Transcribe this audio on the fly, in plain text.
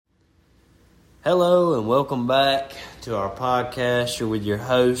Hello and welcome back to our podcast. You're with your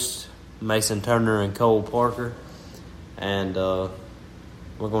hosts, Mason Turner and Cole Parker. And we're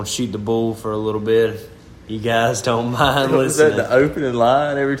going to shoot the bull for a little bit. If you guys don't mind listening. Is that the opening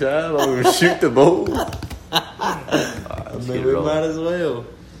line every time? I'm going to shoot the bull. I mean, we might as well.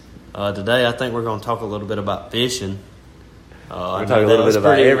 Today, I think we're going to talk a little bit about fishing. We're talking a little bit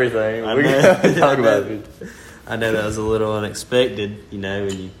about everything. We're going to talk about it. I know that was a little unexpected,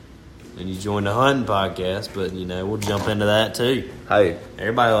 when you join the hunting podcast, but, we'll jump into that too. Hey.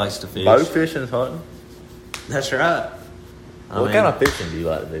 Everybody likes to fish. Bow fishing is hunting. That's right. What kind of fishing do you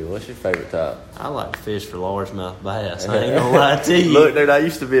like to do? What's your favorite type? I like to fish for largemouth bass. I ain't gonna lie to you. Look, dude, I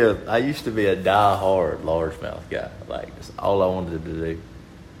used to be a die-hard largemouth guy. Like, that's all I wanted to do.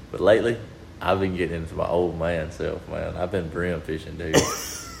 But lately, I've been getting into my old man self, man. I've been brim fishing, dude.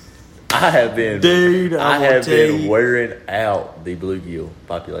 I have been wearing out the bluegill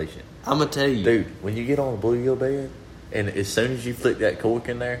population. I'm gonna tell you, dude, when you get on a bluegill bed, and as soon as you flick that cork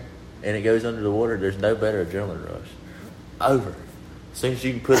in there, and it goes under the water, there's no better adrenaline rush. Over. As soon as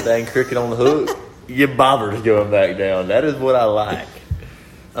you can put that cricket on the hook, your bobber's going back down. That is what I like.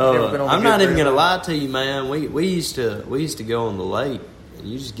 I'm not even gonna lie to you, man. We used to go on the lake, and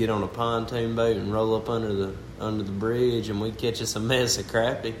you just get on a pontoon boat and roll up under the bridge, and we'd catch us a mess of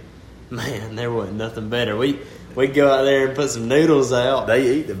crappie. Man, there wasn't nothing better. We'd go out there and put some noodles out.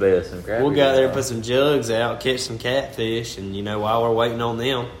 They eat the best. And we'll go out there and put some jugs out, catch some catfish, and while we're waiting on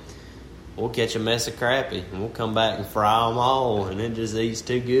them, we'll catch a mess of crappie, and we'll come back and fry them all, and it just eats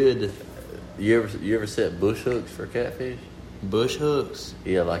too good. You ever set bush hooks for catfish? Bush hooks?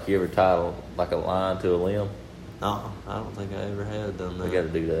 Yeah, like you ever tie like a line to a limb? No, I don't think I ever have done that. We got to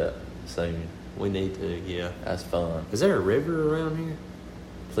do that soon. We need to, yeah. That's fun. Is there a river around here?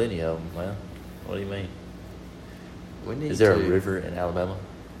 Plenty of them, man. What do you mean? Is there a river in Alabama?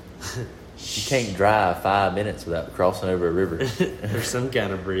 You can't drive 5 minutes without crossing over a river. There's some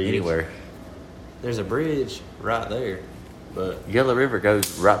kind of bridge. Anywhere. There's a bridge right there. But Yellow River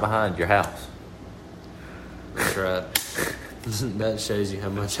goes right behind your house. That's right. That shows you how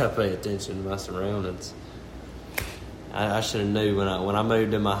much I pay attention to my surroundings. I should have knew when I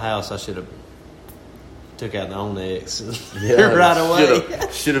moved in my house. I should have took out the Onyx right away.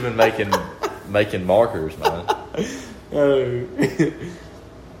 Should have been making markers, man.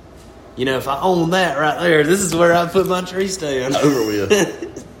 If I own that right there, this is where I put my tree stand. Over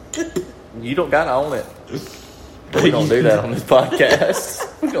with. You don't gotta own it. We don't do that on this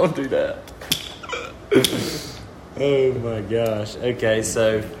podcast. We don't do that. Oh my gosh. Okay,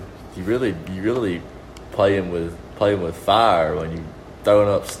 so you really playing with fire when you throwing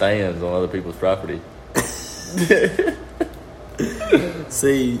up stands on other people's property.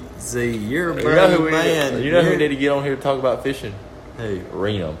 See, you're a brave man. You know who need to get on here to talk about fishing? Who?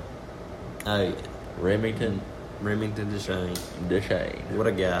 Rem. Hey. Remington Deshane. What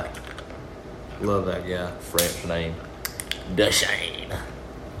a guy. Love that guy. French name. Deshane.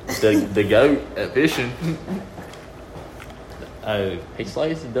 The goat at fishing. Oh. He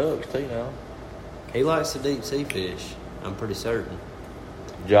slays the ducks too now. He likes to deep sea fish, I'm pretty certain.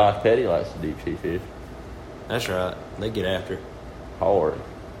 Josh Petty likes to deep sea fish. That's right. They get after.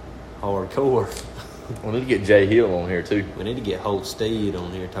 Hardcore. We need to get Jay Hill on here too. We need to get Holt Steed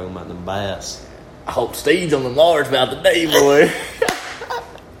on here talking about them bass. Holt Steed's on the largemouth today, boy.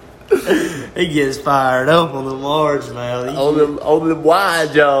 He gets fired up on the largemouth. On the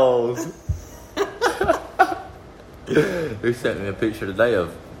wide jaws. He sent me a picture today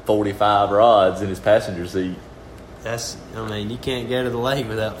of 45 rods in his passenger seat. You can't go to the lake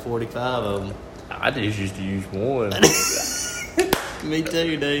without 45 of them. I just used to use one. Me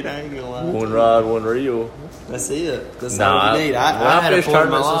too, dude. I ain't gonna lie. One rod, one reel. That's it. That's all you need. I had fished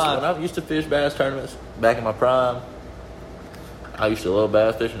tournaments. When I used to fish bass tournaments back in my prime, I used to love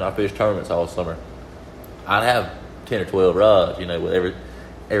bass fishing. I fished tournaments all summer. I'd have 10 or 12 rods, with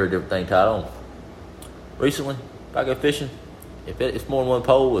every different thing tied on. Recently, if I go fishing, if it's more than one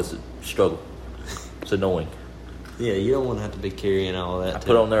pole, it's a struggle. It's annoying. Yeah, you don't want to have to be carrying all that. I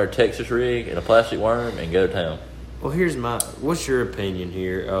put on there a Texas rig and a plastic worm and go to town. Well, what's your opinion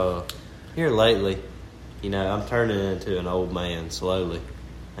here? Here lately, I'm turning into an old man slowly,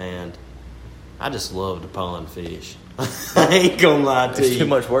 and I just love to pond fish. I ain't gonna lie to you. It's too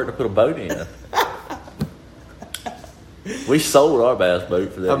much work to put a boat in. We sold our bass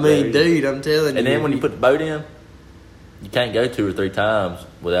boat for that. Dude, I'm telling you. And then when you put the boat in, you can't go 2 or 3 times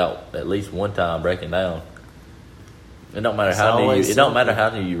without at least one time breaking down. It don't matter how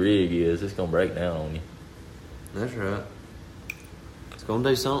new your rig is, it's gonna break down on you. That's right. It's gonna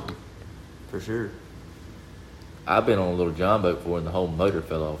do something, for sure. I've been on a little John boat before, and the whole motor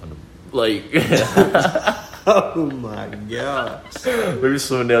fell off, and Like, Oh my gosh. we were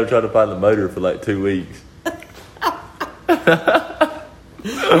swimming down trying to find the motor for like 2 weeks. I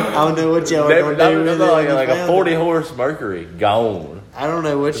don't know what y'all were going to do with it. Like a 40-horse Mercury gone. I don't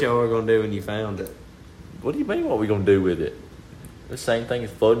know what y'all were going to do when you found it. What do you mean? What are we gonna do with it? The same thing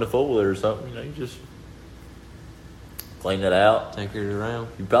as floating a four-wheeler or something. You know, you just clean it out. Take it around.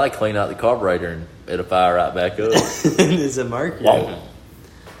 You probably clean out the carburetor and it'll fire right back up. It's a Mercury.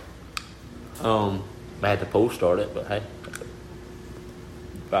 I had to pull start it, but hey,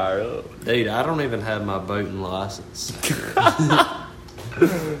 fire up. Dude, I don't even have my boating license. How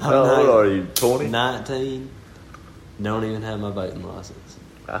old are you? 20? 19. Don't even have my boating license.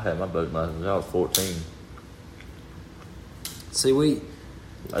 I had my boating license when I was 14. See,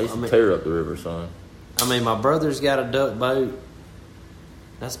 I used to tear up the river, son. I mean, my brother's got a duck boat.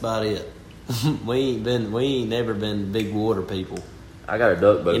 That's about it. we ain't never been big water people. I got a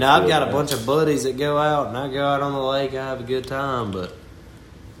duck boat. You know, I've got a bunch of buddies that go out, and I go out on the lake. I have a good time, but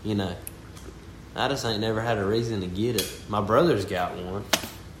you know, I just ain't never had a reason to get it. My brother's got one.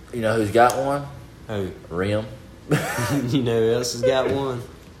 You know who's got one? Who? Rim. You know who else has got one?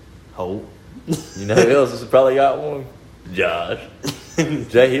 Holt. You know who else has probably got one? Josh.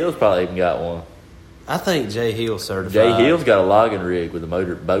 Jay Hill's probably even got one. I think Jay Hill's certified. Jay Hill's got a logging rig with a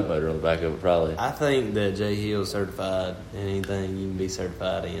boat motor on the back of it, probably. I think that Jay Hill's certified in anything you can be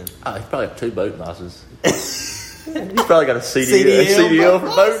certified in. Oh, he's probably got 2 boat licenses. He's probably got a CDL for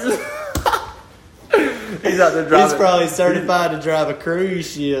boats. He's out there driving. He's probably certified to drive a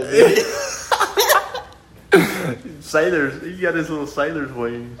cruise ship. Sailors. He's got his little sailor's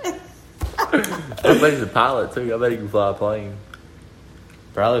wings. I bet he's a pilot too. I bet he can fly a plane.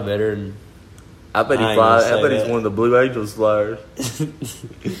 Probably better than. I bet he's one of the Blue Angels flyers.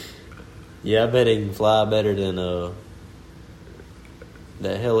 Yeah, I bet he can fly better than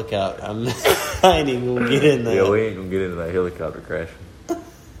that helicopter. I ain't even gonna get in there. Yeah, we ain't gonna get into that helicopter crash.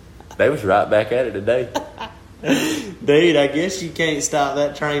 They was right back at it today. Dude, I guess you can't stop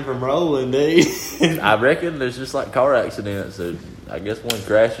that train from rolling, dude. I reckon there's just like car accidents. So I guess one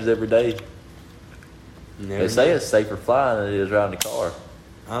crashes every day. They say it's safer flying than it is riding a car.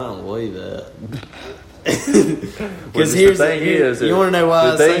 I don't believe that. Because here's the thing you want to know why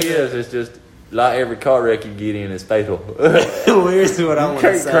the thing is, it's just like every car wreck you get in is fatal. Here's what I want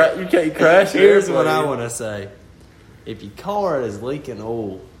to say. You can't crash. Here's what I want to say. If your car is leaking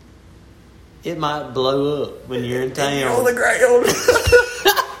oil, it might blow up when you're in town. On the ground.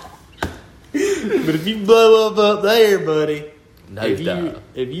 But if you blow up there, buddy, No, if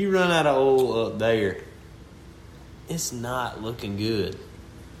you run out of oil up there, it's not looking good.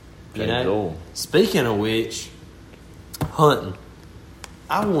 You know? Speaking of which, hunting.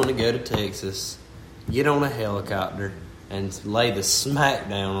 I want to go to Texas, get on a helicopter, and lay the smack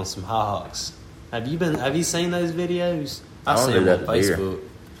down on some hogs. Have you seen those videos? I've seen them on Facebook.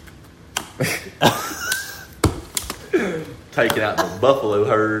 Taking out the buffalo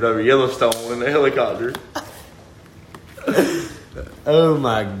herd over Yellowstone in the helicopter. Oh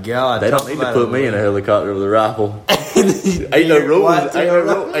my God! They don't need to put me in a helicopter with a rifle. Ain't no rules.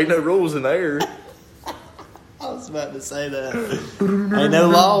 Ain't no rules in the air. I was about to say that. Ain't no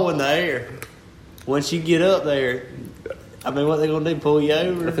law in the air. Once you get up there, I mean, what they gonna do? Pull you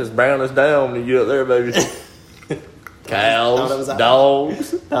over? If it's brown us down when you get up there, baby. Cows,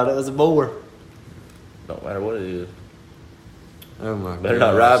 dogs. Thought it was a boar. Don't matter what it is. Oh my God! Better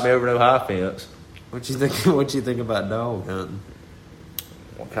not ride me over no high fence. What you think? What you think about dog hunting?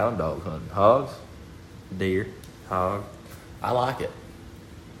 What kind of dog hunting? Hogs? Deer, hog. I like it.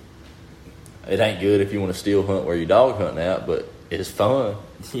 It ain't good if you want to still hunt where you dog hunting at, but it's fun.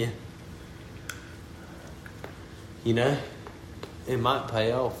 Yeah. You know, it might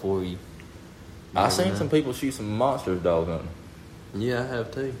pay off for you. I've seen some people shoot some monsters dog hunting. Yeah, I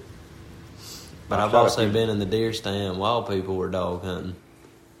have too. But I've also been in the deer stand while people were dog hunting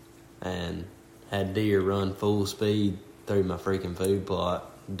and had deer run full speed through my freaking food plot,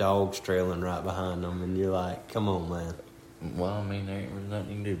 dogs trailing right behind them, and you're like, come on, man. Well, I mean, there ain't really nothing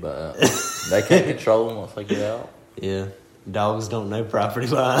you can do about that. They can't control them once they get out. Yeah. Dogs don't know property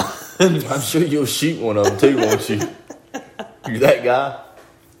line. I'm sure you'll shoot one of them too, won't you? You that guy?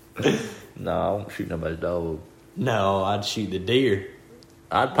 No, I won't shoot nobody's dog. No, I'd shoot the deer.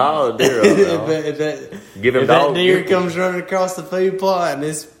 I'd pile a deer up. if that deer comes running across the food plot and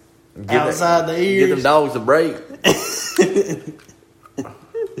it's outside the ears. Give them dogs a break.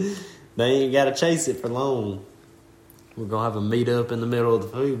 They ain't got to chase it for long. We're going to have a meet up in the middle of the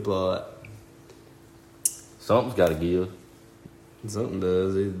food plot. Something's got to give. Something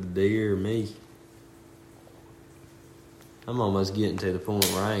does, either the deer or me. I'm almost getting to the point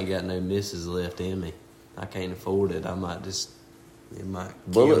where I ain't got no misses left in me. I can't afford it. It might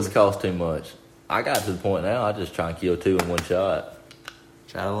Bullets cost too much. I got to the point now. I just try and kill 2 in one shot.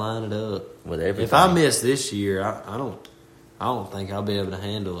 Try to line it up with everything. If I miss this year, I don't think I'll be able to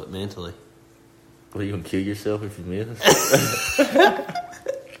handle it mentally. Well, you gonna kill yourself if you miss?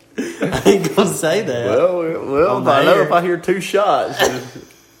 I ain't gonna say that. Well, I know if I hear 2 shots.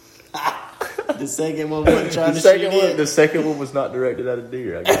 The second one wasn't trying to shoot it. The second one was not directed at a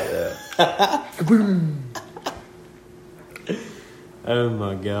deer. I got that. Boom. Oh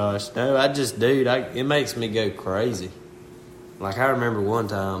my gosh! No, it makes me go crazy. Like I remember one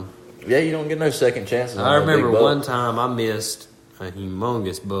time. Yeah, you don't get no second chances. I remember one time I missed a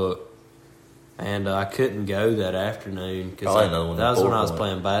humongous buck, and I couldn't go that afternoon because that was when I was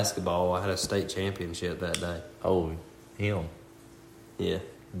playing basketball. I had a state championship that day. Oh, him? Yeah,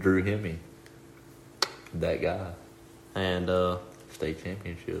 Drew Hemme. That guy. And state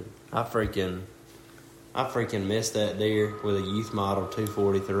championship. I freaking missed that deer with a youth model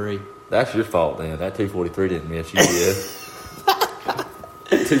 243. That's your fault, then. That 243 didn't miss. You did.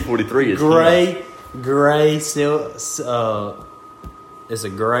 243 is gray. Still, it's a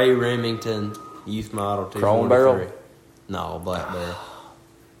gray Remington youth model 243. Chrome barrel? No, black barrel.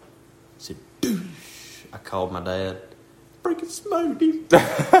 So, I called my dad. Freaking smoked him.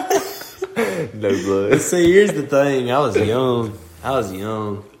 No blood. See, here's the thing. I was young.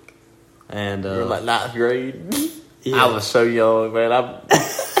 And you were like 9th grade. Yeah. I was so young, man. I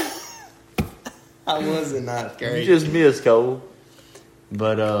was in 9th grade. You just missed, Cole.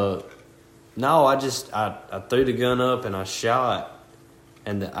 But no, I threw the gun up and I shot,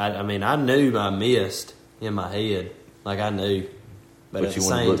 and I knew I missed in my head, like I knew. But you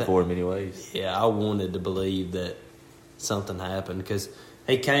wanted to look for him anyways. Yeah, I wanted to believe that something happened because.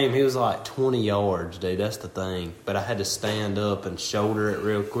 He came, he was like 20 yards, dude. That's the thing. But I had to stand up and shoulder it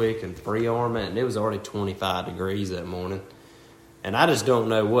real quick and free arm it. And it was already 25 degrees that morning. And I just don't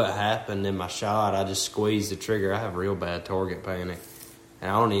know what happened in my shot. I just squeezed the trigger. I have real bad target panic.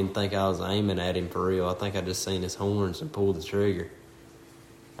 And I don't even think I was aiming at him for real. I think I just seen his horns and pulled the trigger.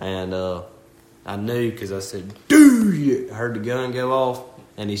 And I knew because I said, dude, I heard the gun go off.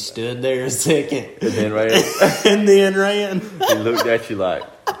 And he stood there a second. And then ran. And then ran. He looked at you like,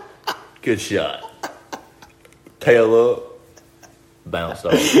 good shot. Tail up. Bounced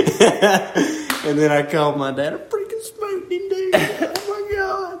off. And then I called my dad. I freaking smoked him, dude. Oh, my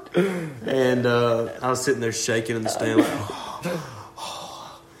God. And I was sitting there shaking in the stand like,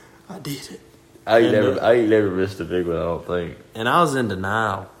 I did it. I ain't never missed a big one, I don't think. And I was in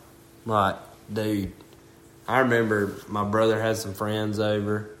denial. Like, dude. I remember my brother had some friends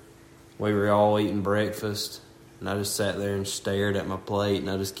over. We were all eating breakfast. And I just sat there and stared at my plate. And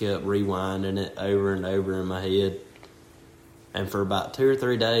I just kept rewinding it over and over in my head. And for about 2 or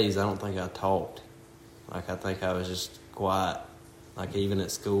 3 days, I don't think I talked. Like, I think I was just quiet. Like, even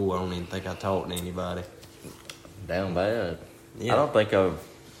at school, I don't even think I talked to anybody. Down bad. Yeah. I don't think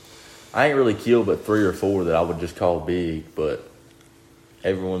I ain't really killed but 3 or 4 that I would just call big. But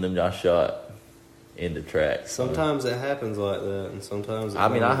every one of them I shot in the track. Sometimes it happens like that, and sometimes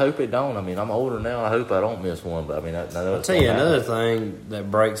I hope it don't. I mean, I'm older now. I hope I don't miss one, but I mean, I know I'll tell you another thing that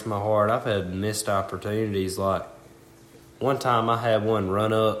breaks my heart. I've had missed opportunities. Like, one time I had one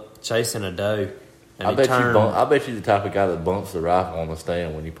run up chasing a doe, and I bet you the type of guy that bumps the rifle on the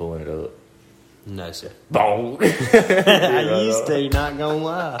stand when you're pulling it up. No, sir. Boom. I used to, not gonna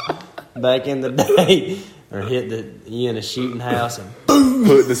lie. Back in the day, or you in a shooting house and boom.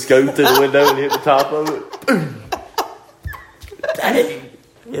 Putting the scope through the window and hit the top of it. Boom. Dang.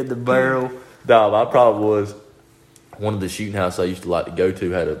 Hit the barrel. Nah, my problem was one of the shooting houses I used to like to go to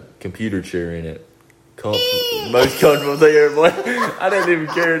had a computer chair in it. Most comfortable thing ever. Boy. I didn't even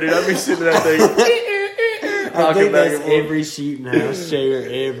care, dude. I'd be sitting there thinking. I think that's every shooting house chair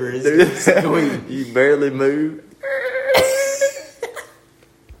ever. Is you barely move.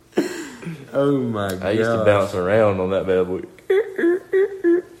 Oh my god! I used to bounce around on that bad boy.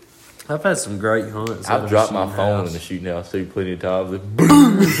 I've had some great hunts. I've dropped my phone in the shooting house too plenty of times.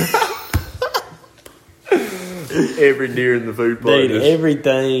 Boom! Every deer in the food plot. Dude,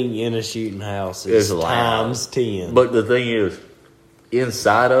 everything in a shooting house is times 10. But the thing is,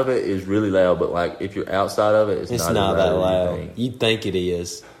 inside of it is really loud. But like if you're outside of it, it's not that loud. You think it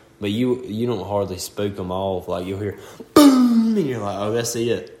is, but you don't hardly spook them off. Like you'll hear boom, and you're like, oh, that's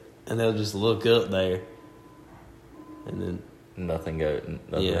it. And they'll just look up there, and then nothing goes.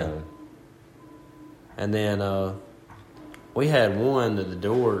 Yeah. And then we had one that the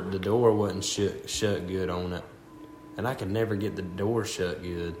door wasn't shut good on it, and I could never get the door shut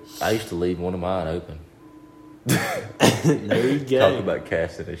good. I used to leave one of mine open. There you go. Talk about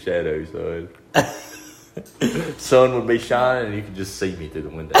casting a shadow, son. Sun would be shining and you could just see me through the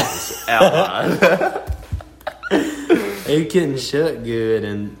window. Just outline. It couldn't shut good,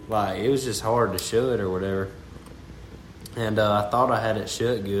 and like it was just hard to shut or whatever. And I thought I had it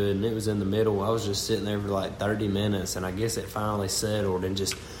shut good, and it was in the middle. I was just sitting there for like 30 minutes, and I guess it finally settled and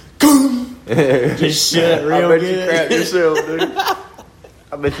just just shut real good. I bet you crapped yourself, dude.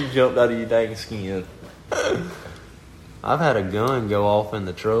 I bet you jumped out of your dang skin. I've had a gun go off in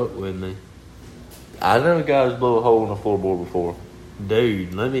the truck with me. I know guys blow a hole in a floorboard before.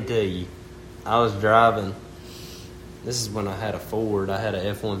 Dude, let me tell you. I was driving. This is when I had a Ford. I had a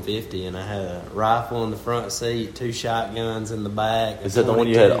F-150, and I had a rifle in the front seat, 2 shotguns in the back. Is that the one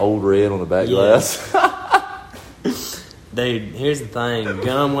you had old red on the back glass? Dude, here's the thing. The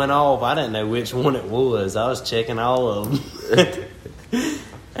gun went off. I didn't know which one it was. I was checking all of them.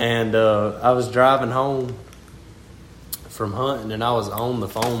 And I was driving home from hunting, and I was on the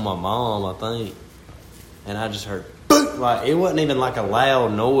phone with my mom, I think. And I just heard, like, it wasn't even like a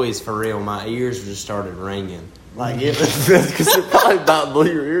loud noise for real. My ears just started ringing. Like, it was... Because it probably about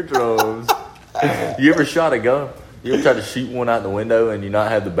blew your eardrums. You ever shot a gun? You ever tried to shoot one out the window and you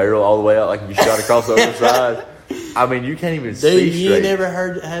not have the barrel all the way out like you shot across the other side? I mean, you can't even see straight. Dude, you never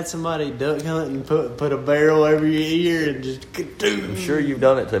had somebody duck hunt and put a barrel over your ear and just... I'm sure you've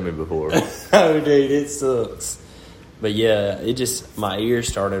done it to me before. Oh, dude, it sucks. But yeah, it just... My ears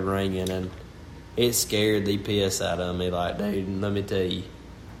started ringing, and it scared the piss out of me. Like, dude, let me tell you,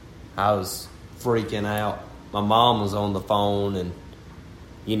 I was freaking out. My mom was on the phone, and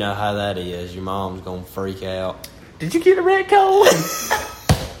you know how that is. Your mom's gonna freak out. Did you get a red cold?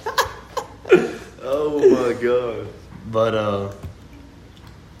 Oh my god! But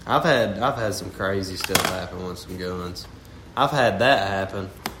I've had some crazy stuff happen with some guns. I've had that happen,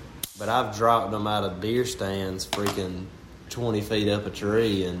 but I've dropped them out of deer stands, freaking 20 feet up a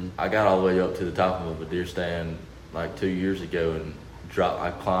tree, and I got all the way up to the top of a deer stand like 2 years ago, and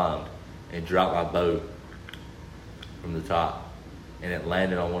I climbed and dropped my bow from the top, and it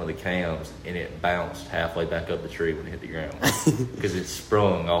landed on one of the cams, and it bounced halfway back up the tree when it hit the ground because it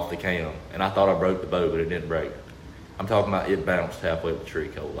sprung off the cam, and I thought I broke the bow, but it didn't break. I'm talking about it bounced halfway up the tree,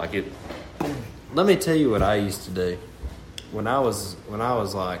 Cole. Like it. Let me tell you what I used to do. When I was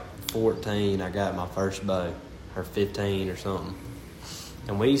like 14, I got my first bow, or 15 or something,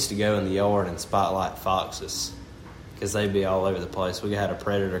 and we used to go in the yard and spotlight foxes because they'd be all over the place. We had a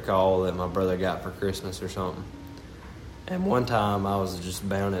predator call that my brother got for Christmas or something. And one time I was just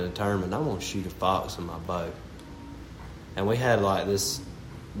bound and determined, I'm going to shoot a fox with my bow. And we had like this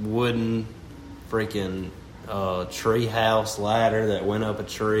wooden freaking tree house ladder that went up a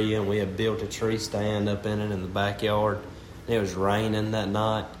tree, and we had built a tree stand up in it in the backyard. And it was raining that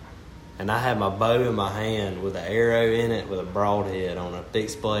night. And I had my bow in my hand with an arrow in it with a broadhead on a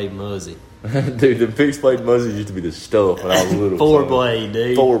fixed blade Muzzy. Dude, the fixed blade Muzzy used to be the stuff when I was little. 4-blade,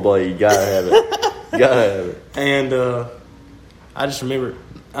 dude. 4-blade, gotta have it. Gotta have it. And I just remember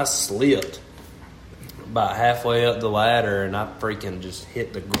I slipped about halfway up the ladder, and I freaking just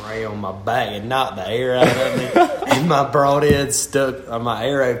hit the ground. My back and knocked the air out of me, and my broadhead my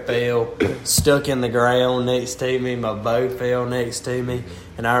arrow fell, stuck in the ground next to me. My bow fell next to me,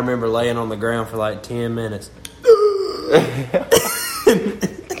 and I remember laying on the ground for like 10 minutes.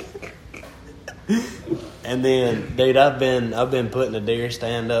 And then, dude, I've been putting a deer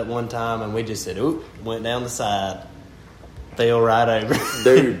stand up one time, and we just said, oop, went down the side, fell right over.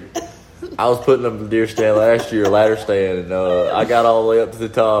 Dude, I was putting up the deer stand last year, a ladder stand, and I got all the way up to the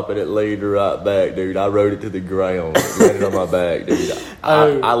top, and it laid right back, dude. I rode it to the ground. It landed on my back, dude.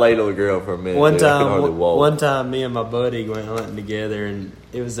 I laid on the ground for a minute. One time, me and my buddy went hunting together, and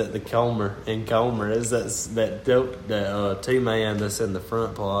it was at the Comer in Comer. It was that 2-man that's in the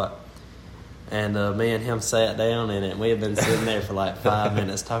front plot. And me and him sat down in it, and we had been sitting there for like 5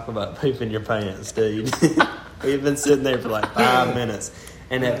 minutes. Talk about pooping your pants, dude. We had been sitting there for like 5 minutes.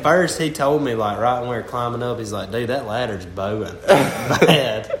 And at first, he told me, like, right when we were climbing up, he's like, dude, that ladder's bowing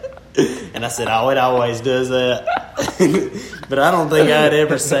bad. And I said, oh, it always does that. But I don't think I'd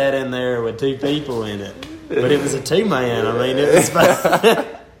ever sat in there with 2 people in it. But it was a 2-man. I mean, it's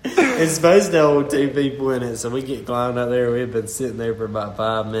supposed to hold 2 people in it. So we get climbed up there. We had been sitting there for about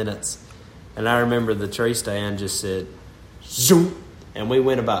 5 minutes. And I remember the tree stand just said, zoom, and we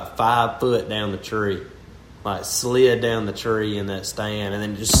went about 5 foot down the tree, like slid down the tree in that stand, and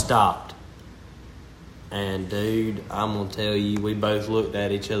then just stopped. And dude, I'm gonna tell you, we both looked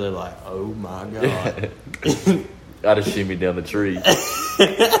at each other like, oh my god. I'd have shimmied down the tree.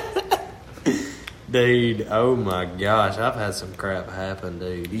 Dude, oh my gosh, I've had some crap happen,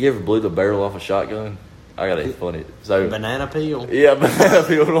 dude. You ever blew the barrel off a shotgun? I got it funny. So banana peel. Yeah, banana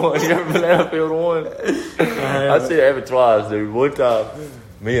peeled one. You ever banana peeled one? I see it every twice, dude. One time,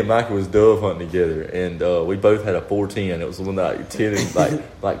 me and Michael was dove hunting together, and we both had a 410. It was one like 10 and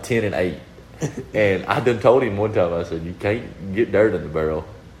like 10 and 8. And I done told him one time. I said, "You can't get dirt in the barrel."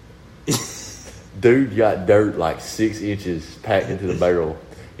 Dude got dirt like 6 inches packed into the barrel.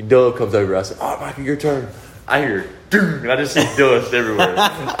 And Dove comes over. I said, "Oh, Michael, your turn." I hear, dude, and I just see dust everywhere.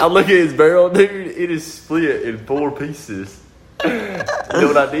 I look at his barrel, dude. It is split in 4 pieces. You know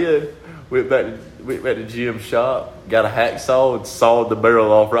what I did? Went back to Jim's shop, got a hacksaw, and sawed the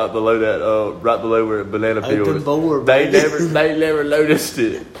barrel off right below where the banana peel was. Board, they never noticed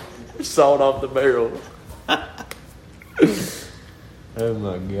it. Sawed off the barrel. Oh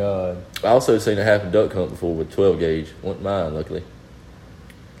my God! I also seen it happen duck hunt before with 12 gauge. Wasn't mine, luckily.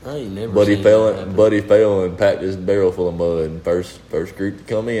 I ain't never. Buddy fell and packed his barrel full of mud. And first group to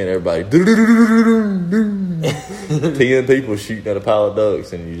come in, everybody 10 people shooting at a pile of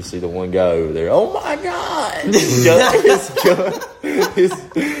ducks, and you just see the one guy over there. Oh my God!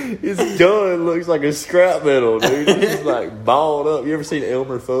 His gun looks like a scrap metal, dude. It's like balled up. You ever seen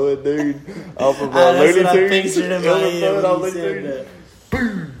Elmer Fudd, dude? Off of Looney Tunes. Elmer Fudd off Looney Tunes.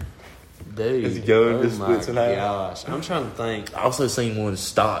 Boom. Dude, his gun just splits in half. Gosh, I'm trying to think. I also seen one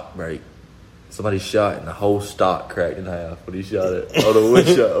stock break. Somebody shot and the whole stock cracked in half when he shot it on a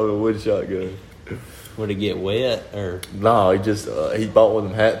wood shotgun. Would it get wet or? No, he just he bought one of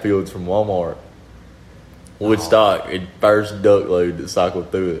them Hatfields from Walmart. Wood stock and first duck load that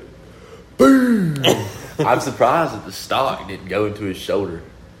cycled through it. Boom! I'm surprised that the stock didn't go into his shoulder.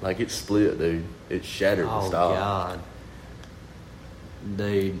 Like it split, dude. It shattered the stock. Oh God.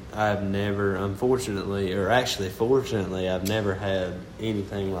 Dude, I've never, fortunately, I've never had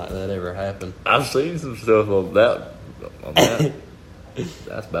anything like that ever happen. I've seen some stuff on that.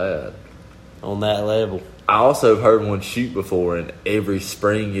 That's bad. On that level. I also have heard one shoot before, and every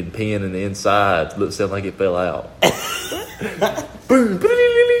spring and pin in the inside sounded like it fell out. Boom!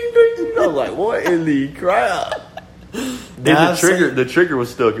 I was like, what in the crap? Then the trigger was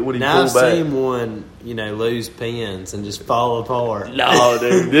stuck. It wouldn't even pull back. I've seen one, lose pins and just fall apart. No,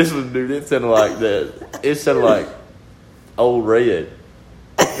 dude, it sounded like that. It sounded like Old Red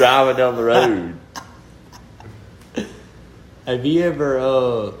driving down the road. Have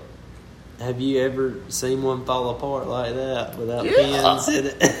you ever seen one fall apart like that without pins in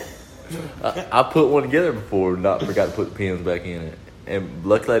it? I put one together before, forgot to put the pins back in it. And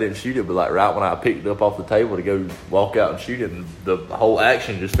luckily I didn't shoot it, but like right when I picked it up off the table to go walk out and shoot it, and the whole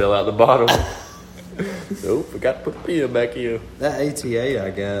action just fell out the bottom. So forgot to put the pin back in. That ATA I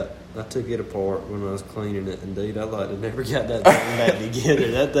got, I took it apart when I was cleaning it, and dude, I like to never got that thing back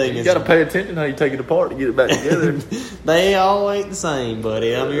together. That thing you got to pay attention how you take it apart to get it back together. They all ain't the same,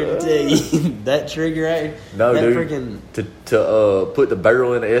 buddy. I'm here to tell you that trigger. No, dude. To put the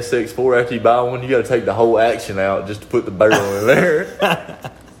barrel in the SX4 after you buy one, you got to take the whole action out just to put the barrel in there.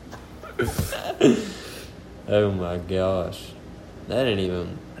 Oh my gosh, that ain't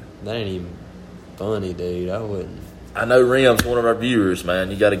even funny, dude. I wouldn't. I know Rim's one of our viewers, man.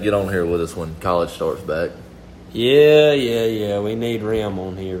 You got to get on here with us when college starts back. Yeah. We need Rim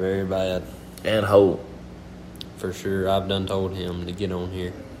on here very bad. And Holt. For sure. I've done told him to get on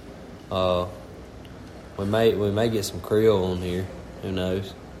here. We may get some Creel on here. Who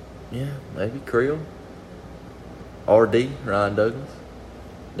knows? Yeah, maybe Creel. RD, Ryan Douglas.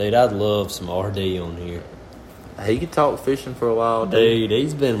 Dude, I'd love some RD on here. He could talk fishing for a while, dude.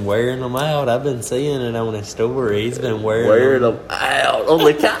 He's been wearing them out. I've been seeing it on his story. He's been wearing them out on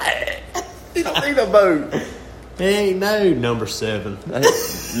the kayak. He don't need a boat. He ain't no number 7.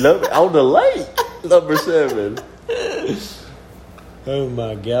 On the lake, number 7. Oh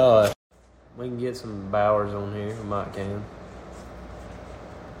my God. We can get some Bowers on here. We might can.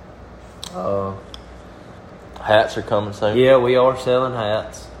 Hats are coming soon. Yeah, we are selling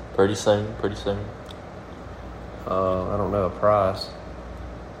hats. Pretty soon. I don't know a price.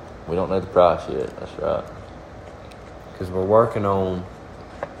 We don't know the price yet. That's right. Because we're working on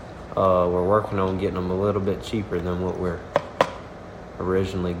getting them a little bit cheaper than what we're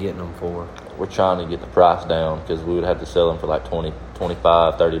originally getting them for. We're trying to get the price down because we would have to sell them for like 20,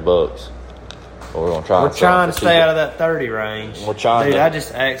 25, 30 bucks. But we're trying to stay out of that 30 range. Dude, I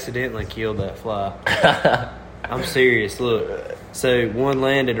just accidentally killed that fly. I'm serious. Look. So one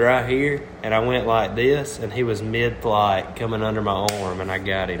landed right here, and I went like this, and he was mid-flight coming under my arm, and I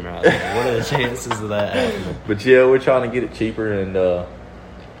got him right there. What are the chances of that happening? But yeah, we're trying to get it cheaper, and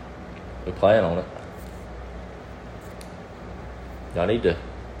we plan on it. Y'all need to.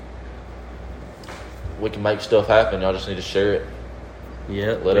 We can make stuff happen. Y'all just need to share it.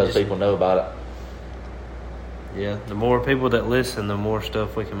 Yeah. Let other people know about it. Yeah, the more people that listen, the more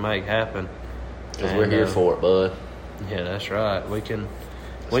stuff we can make happen. Because we're here for it, bud. Yeah, that's right. We can.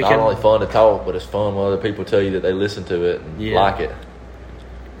 It's not only fun to talk, but it's fun when other people tell you that they listen to it and like it.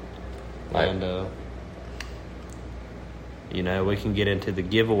 And, we can get into the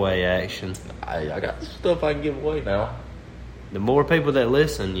giveaway action. I got stuff I can give away now. The more people that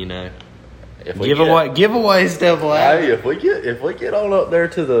listen, if we giveaway stuff will happen. Hey, if we get on up there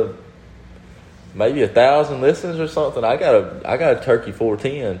to the maybe 1,000 listens or something, I got a Turkey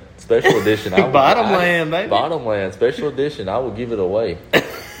 410 special edition. Bottomland, baby. Bottomland special edition. I will give it away.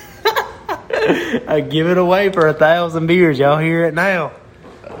 I give it away for 1,000 beers. Y'all hear it now.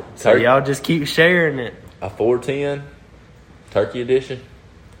 So y'all just keep sharing it. A 410 Turkey edition.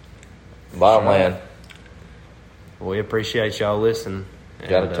 Bottomland. We appreciate y'all listening.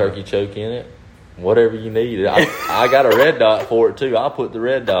 Got a turkey choke in it. Whatever you need. I got a red dot for it too. I'll put the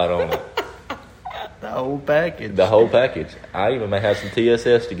red dot on it. The whole package. The whole package. I even may have some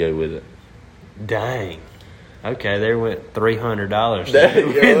TSS to go with it. Dang. Okay, there went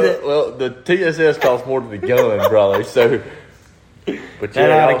 $300. Well, the TSS costs more than the gun, probably. So, but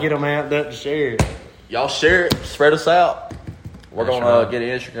that ought to get them out there to share it. Y'all share it. Spread us out. We're gonna get an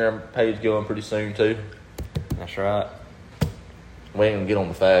Instagram page going pretty soon too. That's right. We ain't gonna get on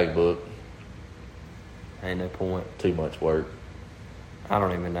the fag book. Ain't no point. Too much work. I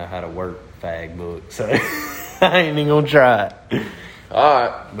don't even know how to work fag book, so I ain't even gonna try it. All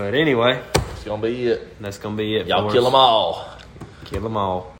right. But anyway, that's gonna be it. That's gonna be it. Y'all kill them all. Kill them all.